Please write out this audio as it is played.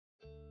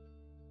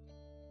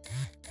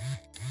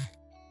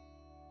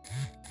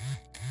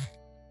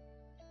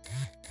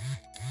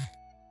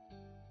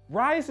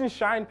Rise and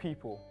shine,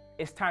 people.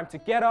 It's time to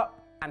get up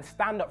and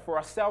stand up for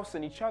ourselves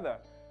and each other.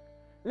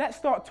 Let's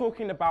start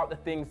talking about the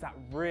things that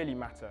really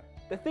matter.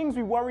 The things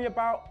we worry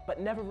about but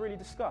never really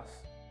discuss.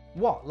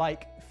 What,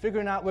 like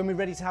figuring out when we're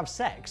ready to have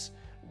sex?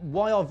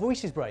 Why our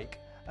voices break?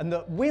 And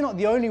that we're not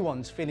the only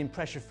ones feeling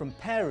pressure from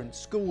parents,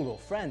 school or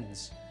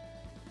friends.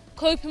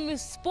 Coping with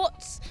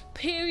spots,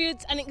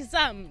 periods and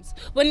exams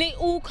when they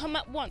all come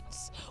at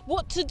once.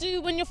 What to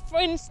do when your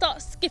friends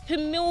start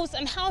skipping meals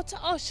and how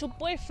to ask your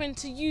boyfriend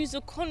to use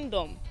a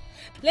condom.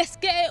 Let's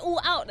get it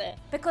all out there.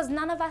 Because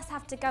none of us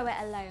have to go it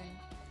alone.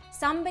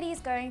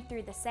 Somebody's going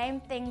through the same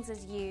things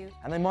as you.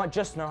 And they might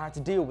just know how to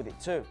deal with it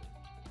too.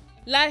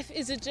 Life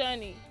is a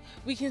journey.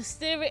 We can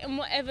steer it in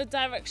whatever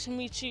direction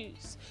we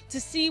choose. To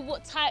see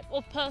what type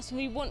of person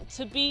we want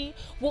to be,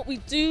 what we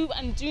do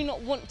and do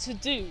not want to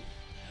do,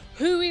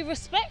 who we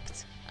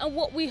respect and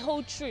what we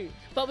hold true.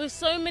 But with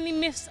so many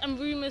myths and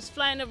rumours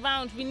flying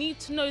around, we need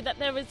to know that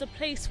there is a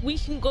place we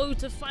can go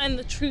to find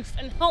the truth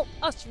and help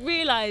us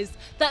realise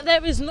that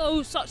there is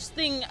no such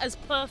thing as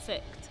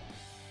perfect.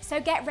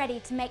 So get ready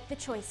to make the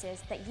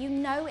choices that you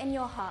know in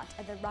your heart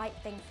are the right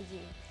thing for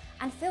you,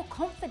 and feel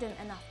confident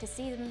enough to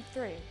see them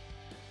through,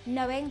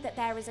 knowing that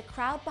there is a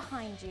crowd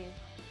behind you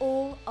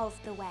all of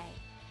the way.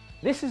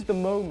 This is the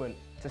moment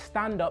to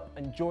stand up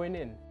and join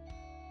in.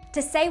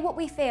 To say what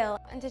we feel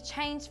and to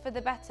change for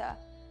the better,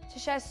 to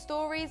share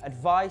stories,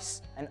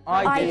 Advice and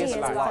ideas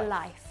for for life.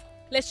 life.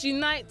 Let's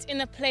unite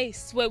in a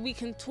place where we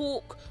can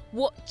talk,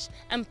 watch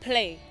and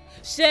play.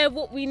 Share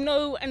what we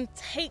know and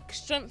take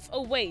strength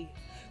away.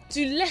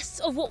 Do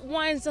less of what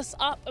winds us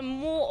up and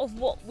more of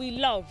what we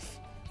love.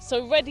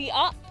 So ready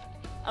up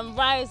and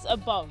rise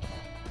above.